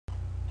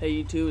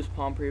Hey YouTube, it's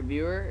Palm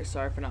Previewer.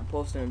 Sorry for not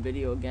posting a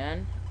video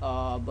again,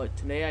 but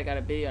today I got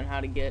a video on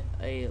how to get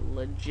a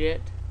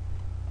legit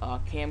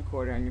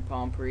camcorder on your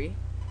Palm Pre.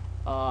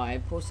 I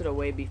posted a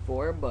way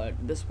before, but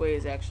this way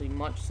is actually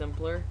much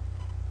simpler.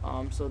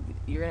 So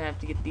you're gonna have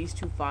to get these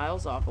two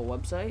files off a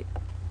website,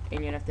 and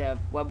you're gonna have to have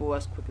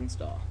WebOS Quick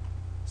Install.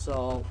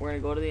 So we're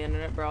gonna go to the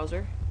internet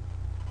browser.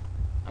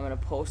 I'm gonna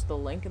post the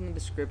link in the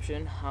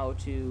description how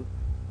to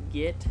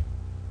get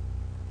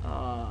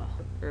or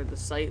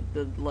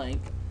the link.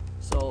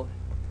 So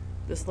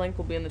this link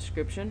will be in the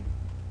description.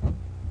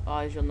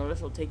 As you'll notice,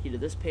 it'll take you to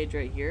this page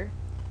right here.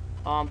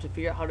 To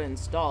figure out how to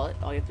install it,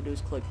 all you have to do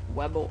is click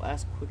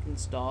WebOS Quick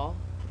Install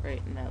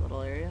right in that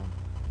little area.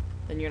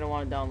 Then you're gonna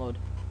want to download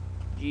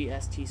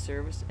GST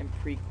Service and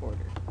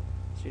Precorder.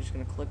 So you're just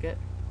gonna click it,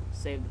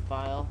 save the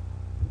file.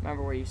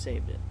 Remember where you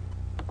saved it.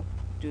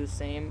 Do the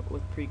same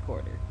with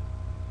Precorder.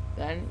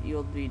 Then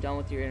you'll be done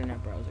with your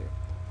internet browser.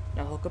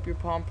 Now hook up your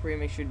Palm Pre and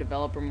make sure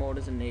developer mode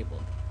is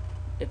enabled.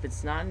 If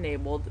it's not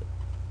enabled,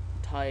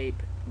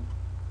 type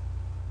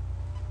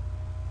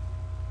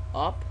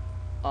up,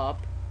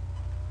 up,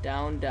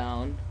 down,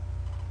 down,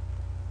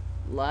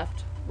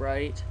 left,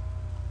 right,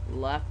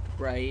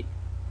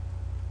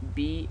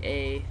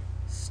 BA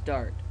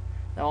start.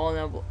 That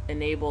will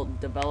enable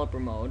developer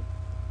mode.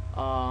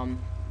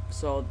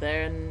 So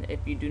then if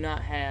you do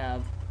not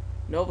have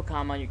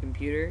Novacom on your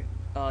computer,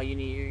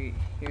 you're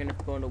going to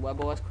go into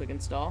WebOS Quick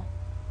Install.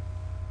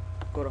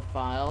 Go to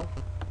File,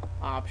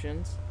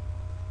 Options,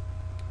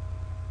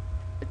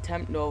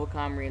 Attempt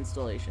Novacom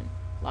Reinstallation.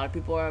 A lot of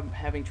people are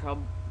having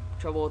trouble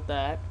with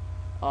that.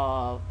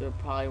 They're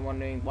probably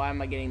wondering, why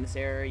am I getting this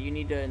error? You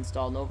need to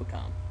install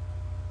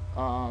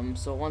Novacom.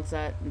 So once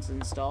that is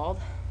installed,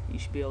 you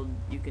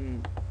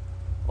can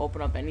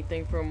open up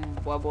anything from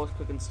WebOS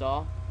Quick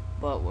Install.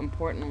 But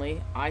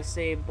importantly, I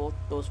saved both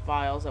those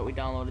files that we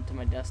downloaded to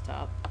my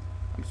desktop.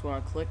 I'm just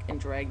going to click and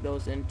drag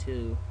those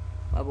into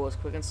WebOS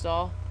Quick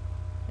Install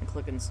and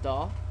click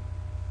Install.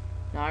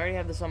 Now I already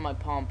have this on my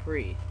Palm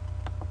Pre.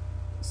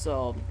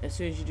 So as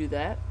soon as you do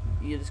that,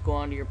 you just go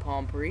onto your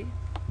Palm Pre,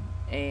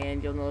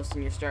 and you'll notice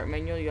in your start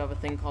menu you have a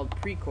thing called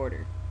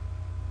Precorder.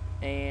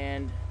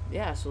 And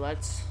yeah, so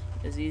that's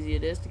as easy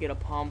it is to get a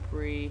Palm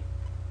Pre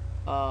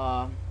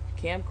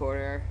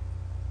camcorder.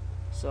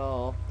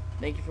 So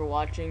thank you for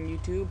watching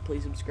YouTube.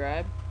 Please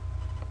subscribe.